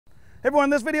Hey everyone, in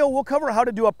this video we'll cover how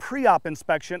to do a pre-op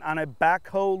inspection on a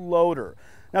backhoe loader.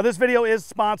 Now this video is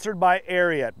sponsored by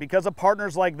Ariat. Because of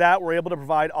partners like that, we're able to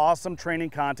provide awesome training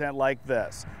content like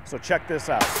this. So check this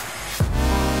out.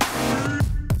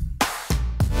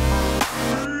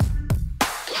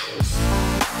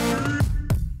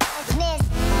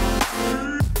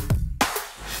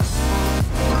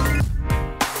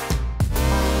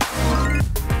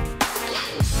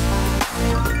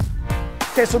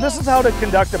 Okay, so this is how to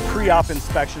conduct a pre-op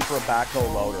inspection for a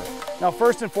backhoe loader. Now,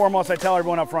 first and foremost, I tell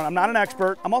everyone up front, I'm not an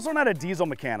expert. I'm also not a diesel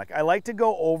mechanic. I like to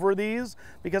go over these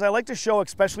because I like to show,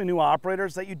 especially new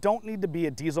operators, that you don't need to be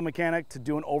a diesel mechanic to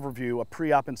do an overview, a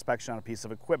pre-op inspection on a piece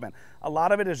of equipment. A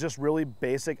lot of it is just really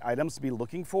basic items to be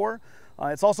looking for.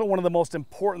 It's also one of the most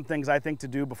important things I think to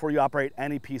do before you operate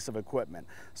any piece of equipment.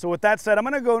 So with that said, I'm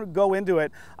gonna go into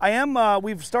it.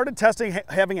 We've started testing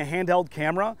having a handheld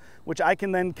camera, which I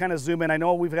can then kind of zoom in. I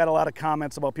know we've got a lot of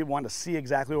comments about people wanting to see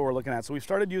exactly what we're looking at. So we've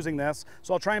started using this.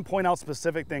 So I'll try and point out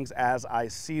specific things as I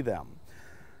see them.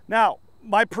 Now,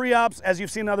 my pre-ops, as you've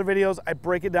seen in other videos, I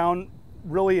break it down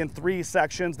really in 3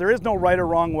 sections. There is no right or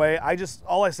wrong way.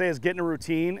 All I say is get in a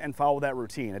routine and follow that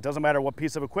routine. It doesn't matter what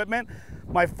piece of equipment.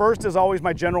 My first is always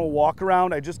my general walk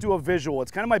around. I just do a visual. It's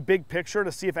kind of my big picture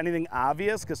to see if anything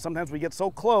obvious, because sometimes we get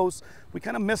so close, we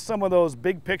kind of miss some of those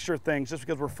big picture things just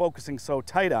because we're focusing so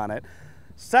tight on it.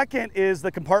 Second is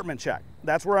the compartment check.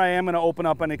 That's where I am going to open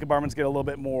up any compartments, get a little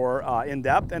bit more in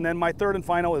depth. And then my third and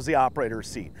final is the operator's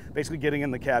seat. Basically getting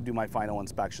in the cab, do my final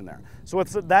inspection there. So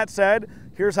with that said,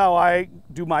 here's how I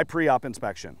do my pre-op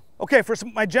inspection. Okay, for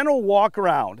my general walk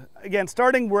around, again,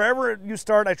 starting wherever you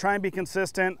start, I try and be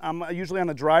consistent. I'm usually on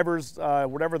the driver's,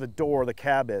 whatever the door, the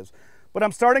cab is. But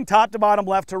I'm starting top to bottom,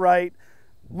 left to right,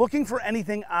 looking for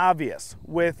anything obvious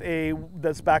with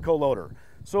this backhoe loader.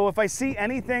 So if I see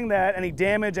anything any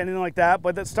damage, anything like that,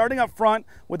 but starting up front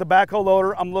with the backhoe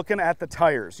loader, I'm looking at the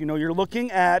tires. You know, you're looking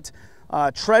at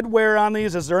tread wear on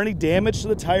these. Is there any damage to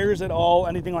the tires at all?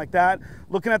 Anything like that?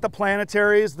 Looking at the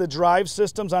planetaries, the drive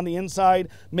systems on the inside,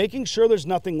 making sure there's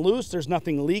nothing loose, there's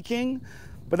nothing leaking.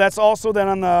 But that's also then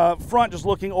on the front, just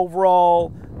looking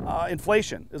overall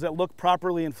inflation. Does it look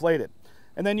properly inflated?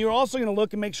 And then you're also going to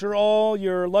look and make sure all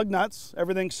your lug nuts,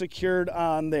 everything's secured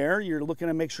on there. You're looking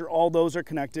to make sure all those are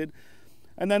connected.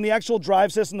 And then the actual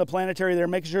drive system, the planetary there,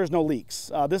 making sure there's no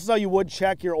leaks. This is how you would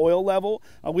check your oil level.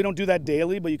 We don't do that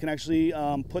daily, but you can actually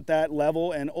put that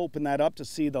level and open that up to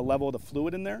see the level of the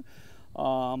fluid in there.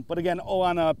 But again,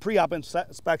 on a pre-op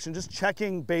inspection, just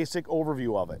checking basic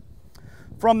overview of it.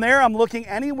 From there, I'm looking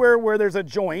anywhere where there's a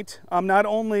joint. I'm not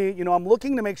only, I'm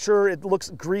looking to make sure it looks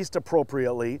greased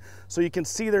appropriately, so you can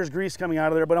see there's grease coming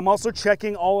out of there, but I'm also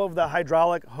checking all of the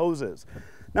hydraulic hoses.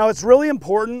 Now, it's really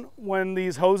important when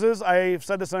these hoses, I've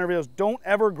said this in other videos, don't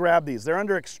ever grab these. They're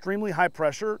under extremely high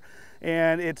pressure,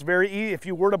 and it's very easy. If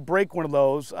you were to break one of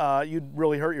those, you'd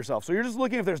really hurt yourself. So you're just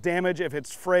looking if there's damage, if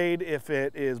it's frayed, if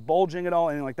it is bulging at all,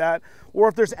 anything like that, or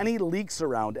if there's any leaks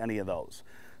around any of those.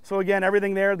 So again,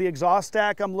 everything there, the exhaust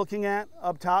stack I'm looking at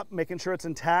up top, making sure it's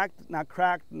intact, not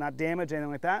cracked, not damaged, anything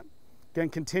like that. Again,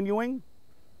 continuing.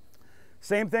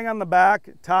 Same thing on the back,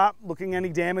 top, looking any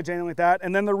damage, anything like that.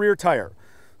 And then the rear tire.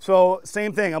 So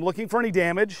same thing, I'm looking for any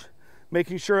damage,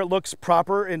 making sure it looks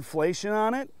proper inflation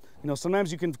on it.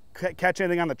 Sometimes you can catch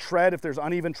anything on the tread if there's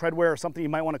uneven tread wear or something you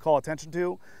might want to call attention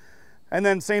to. And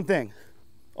then same thing,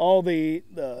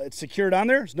 it's secured on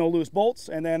there, there's no loose bolts,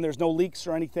 and then there's no leaks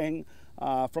or anything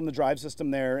from the drive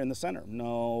system there in the center.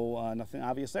 No, nothing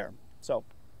obvious there. So,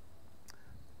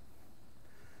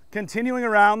 continuing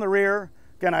around the rear,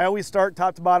 again, I always start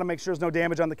top to bottom, make sure there's no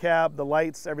damage on the cab, the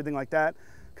lights, everything like that.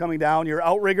 Coming down, your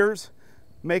outriggers,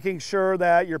 making sure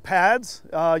that your pads,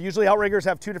 usually outriggers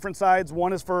have 2 different sides.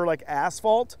 One is for like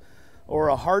asphalt or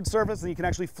a hard surface, and you can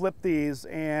actually flip these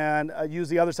and use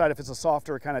the other side if it's a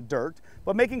softer kind of dirt.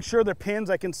 But making sure they're pins,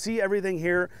 I can see everything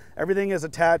here. Everything is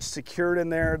attached, secured in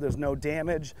there. There's no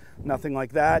damage, nothing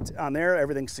like that on there.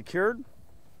 Everything's secured.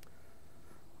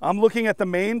 I'm looking at the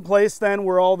main place then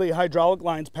where all the hydraulic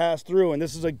lines pass through, and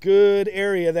this is a good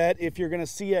area that if you're gonna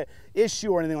see an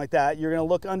issue or anything like that, you're gonna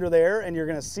look under there and you're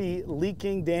gonna see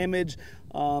leaking, damage,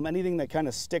 anything that kind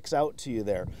of sticks out to you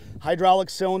there. Hydraulic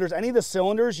cylinders, any of the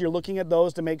cylinders, you're looking at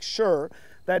those to make sure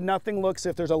that nothing looks,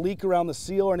 if there's a leak around the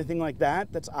seal or anything like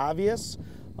that, that's obvious.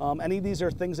 Any of these are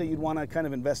things that you'd wanna kind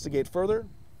of investigate further.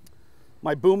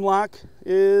 My boom lock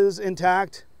is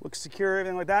intact, looks secure,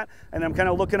 everything like that. And I'm kind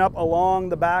of looking up along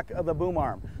the back of the boom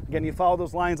arm. Again, you follow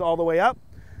those lines all the way up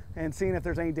and seeing if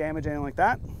there's any damage, anything like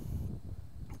that.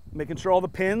 making sure all the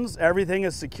pins, everything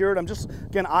is secured. I'm just,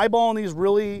 again, eyeballing these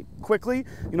really quickly.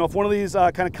 You know, if one of these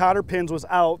kind of cotter pins was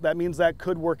out, that means that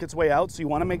could work its way out. So you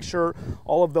want to make sure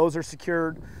all of those are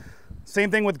secured.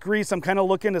 Same thing with grease. I'm kind of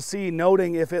looking to see,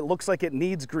 noting if it looks like it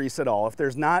needs grease at all. If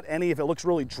there's not any, if it looks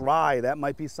really dry, that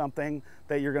might be something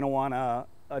that you're going to want to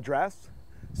address.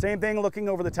 Same thing, looking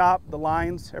over the top, the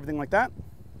lines, everything like that.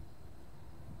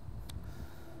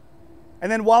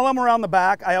 And then while I'm around the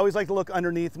back, I always like to look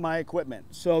underneath my equipment.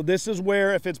 So this is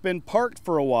where, if it's been parked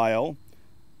for a while,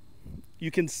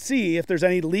 you can see if there's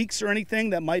any leaks or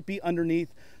anything that might be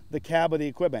underneath the cab of the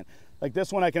equipment. Like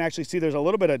this one, I can actually see there's a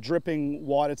little bit of dripping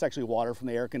water. It's actually water from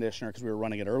the air conditioner because we were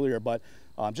running it earlier, but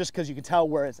just because you can tell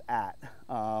where it's at.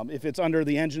 If it's under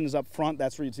the engine is up front,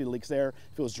 that's where you'd see the leaks there.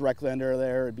 If it was directly under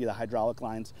there, it'd be the hydraulic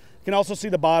lines. You can also see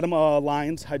the bottom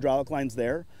lines, hydraulic lines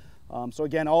there. So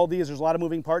again, all these, there's a lot of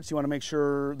moving parts. You want to make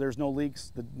sure there's no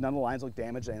leaks, none of the lines look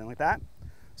damaged, anything like that.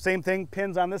 Same thing,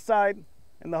 pins on this side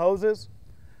and the hoses.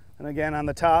 And again, on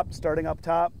the top, starting up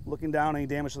top, looking down, any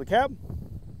damage to the cab.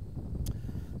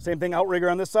 Same thing, outrigger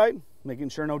on this side, making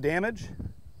sure no damage.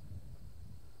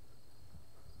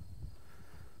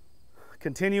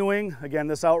 Continuing, again,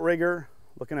 this outrigger,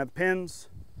 looking at the pins,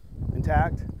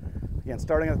 intact. Again,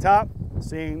 starting at the top,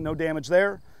 seeing no damage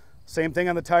there. Same thing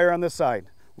on the tire on this side.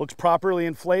 Looks properly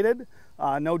inflated,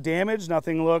 no damage,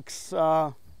 nothing looks,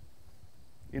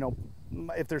 you know,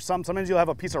 if there's sometimes you'll have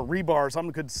a piece of rebar,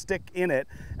 something could stick in it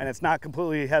and it's not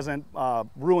completely, hasn't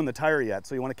ruined the tire yet,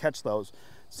 so you want to catch those.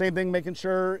 Same thing, making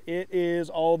sure it is,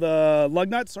 all the lug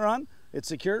nuts are on, it's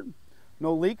secured,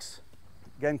 no leaks.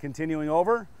 Again, continuing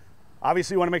over.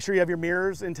 Obviously you want to make sure you have your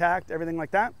mirrors intact, everything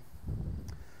like that.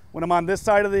 When I'm on this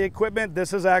side of the equipment,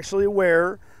 this is actually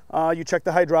where you check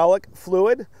the hydraulic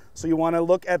fluid. So you want to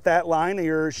look at that line,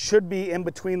 you should be in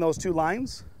between those two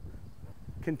lines.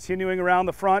 Continuing around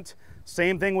the front,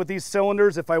 same thing with these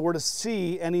cylinders. If I were to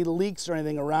see any leaks or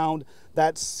anything around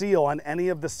that seal on any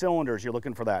of the cylinders, you're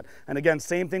looking for that. And again,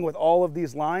 same thing with all of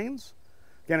these lines.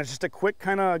 Again, it's just a quick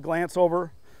kind of glance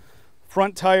over.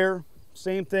 Front tire,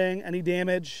 same thing, any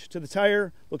damage to the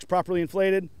tire, looks properly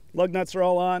inflated, lug nuts are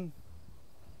all on.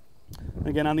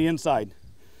 Again, on the inside,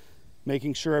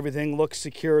 making sure everything looks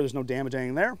secure, there's no damage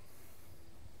anything there.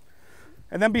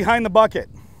 And then behind the bucket,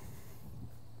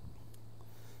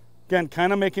 again,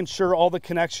 kind of making sure all the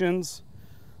connections,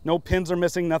 no pins are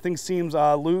missing, nothing seems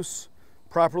loose,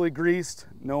 properly greased,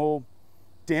 no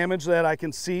damage that I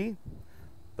can see.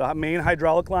 The main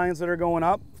hydraulic lines that are going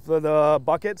up for the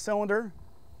bucket cylinder.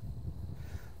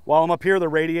 While I'm up here, the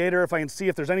radiator, if I can see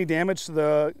if there's any damage to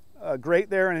the grate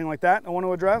there, anything like that, I want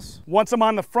to address. Once I'm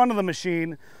on the front of the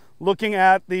machine, looking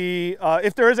at the,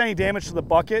 if there is any damage to the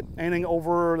bucket, anything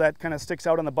over that kind of sticks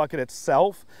out on the bucket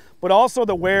itself, but also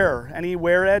the wear, any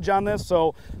wear edge on this.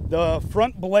 So the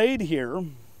front blade here,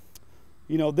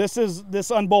 you know, this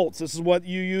unbolts. This is what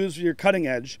you use your cutting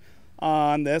edge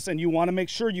on this, and you want to make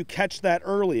sure you catch that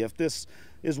early. If this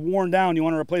is worn down, you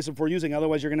want to replace it before using,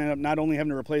 otherwise you're going to end up not only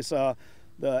having to replace the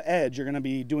edge, you're going to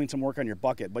be doing some work on your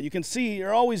bucket. But you can see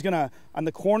you're always going to, on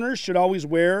the corners, should always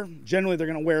wear, generally they're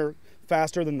going to wear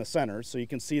faster than the center, so you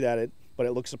can see that but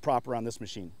it looks proper on this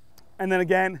machine. And then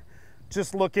again,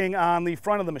 just looking on the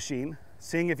front of the machine,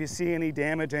 seeing if you see any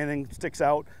damage, anything sticks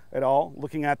out at all.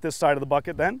 Looking at this side of the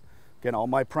bucket then, again, all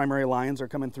my primary lines are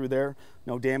coming through there,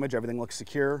 no damage, everything looks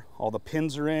secure, all the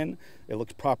pins are in, it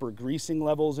looks proper greasing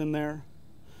levels in there.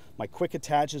 My quick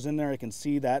attach is in there, I can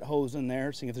see that hose in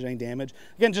there, seeing if there's any damage.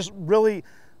 Again, just really, you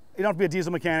don't have to be a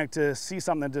diesel mechanic to see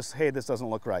something that just, hey, this doesn't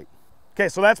look right. Okay,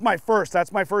 so that's my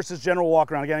first is general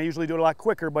walk around. Again, I usually do it a lot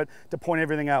quicker, but to point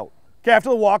everything out. Okay, after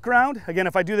the walk around, again,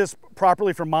 if I do this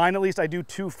properly for mine at least, I do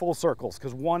 2 full circles,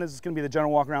 because one is going to be the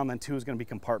general walk around, then 2 is going to be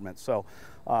compartments. So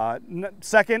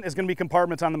second is going to be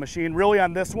compartments on the machine. Really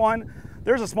on this one,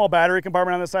 there's a small battery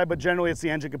compartment on this side, but generally it's the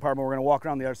engine compartment. We're going to walk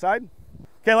around the other side.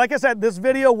 Okay, like I said, this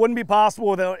video wouldn't be possible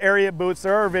without Ariat Boots.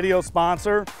 They're our video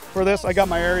sponsor for this. I got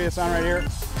my Ariat on right here.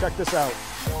 Check this out.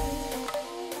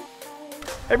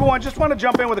 Everyone, just want to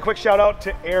jump in with a quick shout out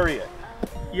to Ariat.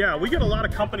 Yeah, we get a lot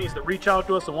of companies that reach out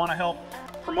to us and want to help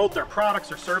promote their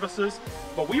products or services,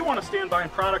 but we want to stand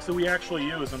behind products that we actually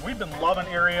use, and we've been loving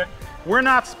Ariat. We're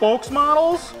not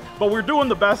spokesmodels, but we're doing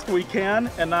the best we can,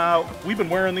 and we've been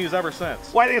wearing these ever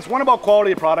since. Well, I think it's one about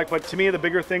quality of product, but to me the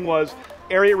bigger thing was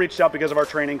Ariat reached out because of our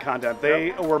training content.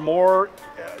 They were more,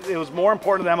 it was more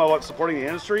important to them about supporting the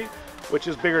industry, which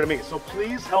is bigger to me. So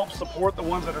please help support the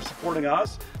ones that are supporting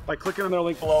us by clicking on their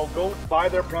link below. Go buy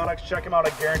their products, check them out.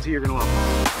 I guarantee you're gonna love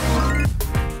them.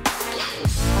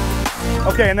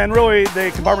 Okay, and then really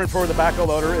the compartment for the backhoe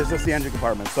loader is just the engine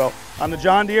compartment. So on the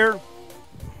John Deere,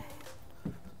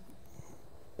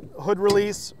 hood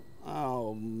release.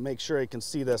 I'll make sure I can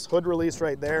see this hood release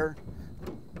right there,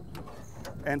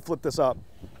 and flip this up.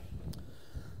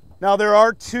 Now there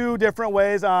are two different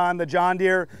ways on the John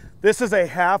Deere. This is a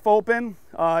half open.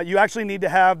 You actually need to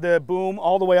have the boom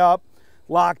all the way up,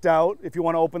 locked out if you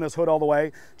want to open this hood all the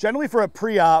way. Generally for a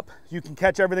pre-op, you can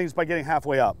catch everything just by getting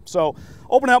halfway up. So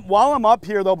open up. While I'm up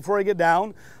here though, before I get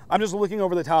down, I'm just looking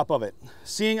over the top of it.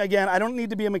 Seeing, again, I don't need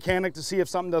to be a mechanic to see if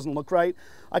something doesn't look right.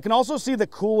 I can also see the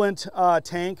coolant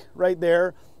tank right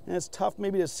there. And it's tough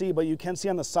maybe to see, but you can see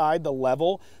on the side the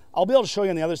level. I'll be able to show you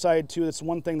on the other side too. That's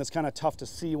one thing that's kind of tough to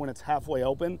see when it's halfway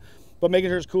open. But making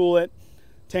sure it's coolant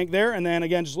tank there. And then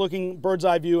again, just looking bird's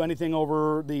eye view, anything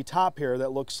over the top here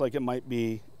that looks like it might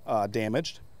be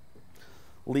damaged,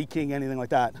 leaking, anything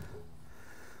like that.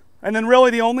 And then really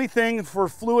the only thing for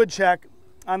fluid check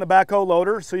on the backhoe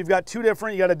loader, so you've got two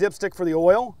different, you got a dipstick for the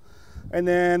oil, and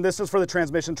then this is for the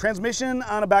transmission. Transmission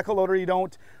on a backhoe loader, I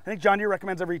think John Deere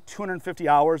recommends every 250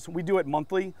 hours. We do it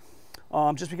monthly,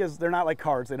 just because they're not like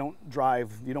cars. They don't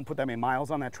drive, you don't put that many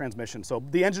miles on that transmission. So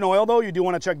the engine oil though, you do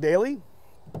want to check daily.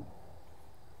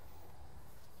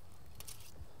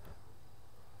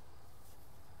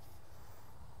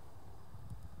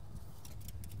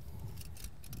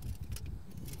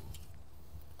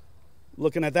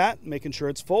 Looking at that, making sure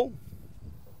it's full.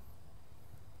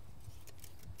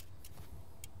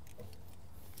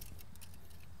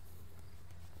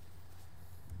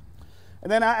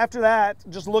 And then after that,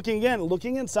 just looking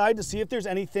inside to see if there's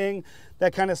anything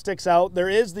that kind of sticks out.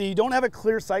 You don't have a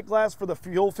clear sight glass for the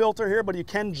fuel filter here, but you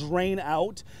can drain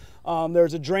out.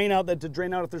 There's a drain out to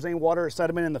drain out if there's any water or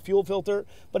sediment in the fuel filter.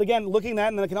 But again, looking at that,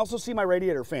 and then I can also see my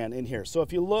radiator fan in here. So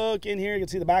if you look in here, you can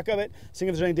see the back of it, seeing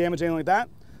if there's any damage, anything like that.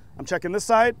 I'm checking this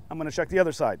side, I'm gonna check the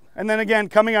other side. And then again,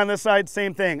 coming on this side,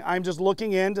 same thing. I'm just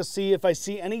looking in to see if I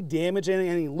see any damage,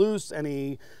 any loose,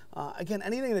 again,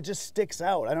 anything that just sticks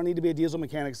out. I don't need to be a diesel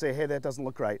mechanic to say, hey, that doesn't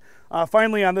look right.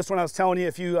 Finally, on this one, I was telling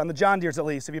you, on the John Deere's at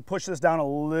least, if you push this down a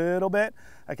little bit,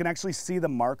 I can actually see the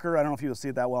marker. I don't know if you'll see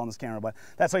it that well on this camera, but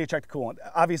that's how you check the coolant.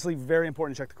 Obviously, very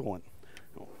important to check the coolant.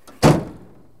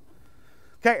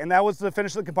 Okay, and that was the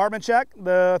finish of the compartment check.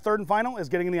 The third and final is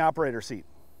getting in the operator seat.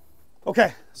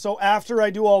 Okay, so after I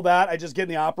do all that, I just get in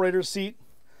the operator's seat.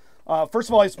 First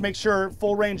of all, I just make sure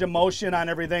full range of motion on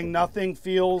everything. Nothing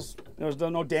feels, there's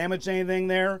no damage to anything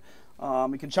there.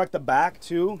 You can check the back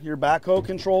too, your backhoe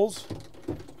controls.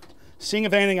 Seeing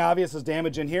if anything obvious is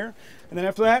damage in here. And then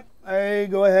after that, I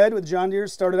go ahead with John Deere,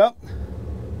 start it up.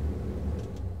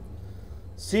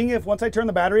 Seeing if once I turn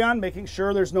the battery on, making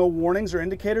sure there's no warnings or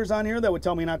indicators on here that would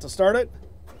tell me not to start it.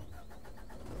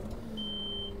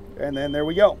 And then there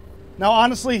we go. Now,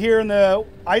 honestly,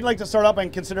 I'd like to start up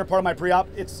and consider part of my pre-op.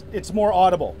 It's more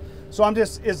audible. So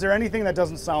is there anything that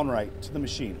doesn't sound right to the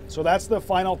machine? So that's the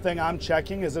final thing I'm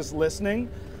checking, is this listening?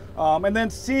 And then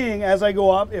seeing as I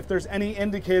go up if there's any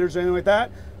indicators or anything like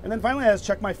that. And then finally, I just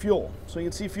check my fuel. So you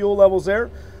can see fuel levels there,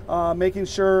 making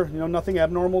sure nothing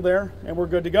abnormal there, and we're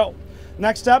good to go.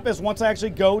 Next step is once I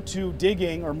actually go to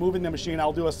digging or moving the machine,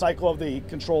 I'll do a cycle of the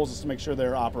controls just to make sure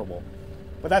they're operable.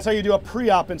 But that's how you do a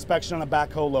pre-op inspection on a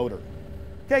backhoe loader.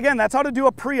 Okay, again, that's how to do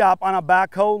a pre-op on a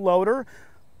backhoe loader.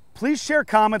 Please share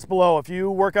comments below if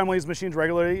you work on one of these machines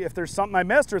regularly. If there's something I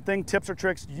missed or tips or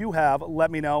tricks you have,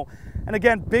 let me know. And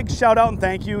again, big shout out and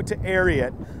thank you to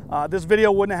Ariat. This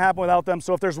video wouldn't have happened without them.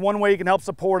 So if there's one way you can help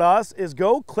support us, is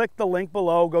go click the link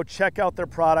below, go check out their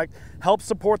product, help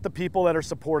support the people that are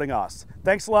supporting us.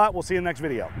 Thanks a lot, we'll see you in the next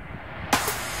video.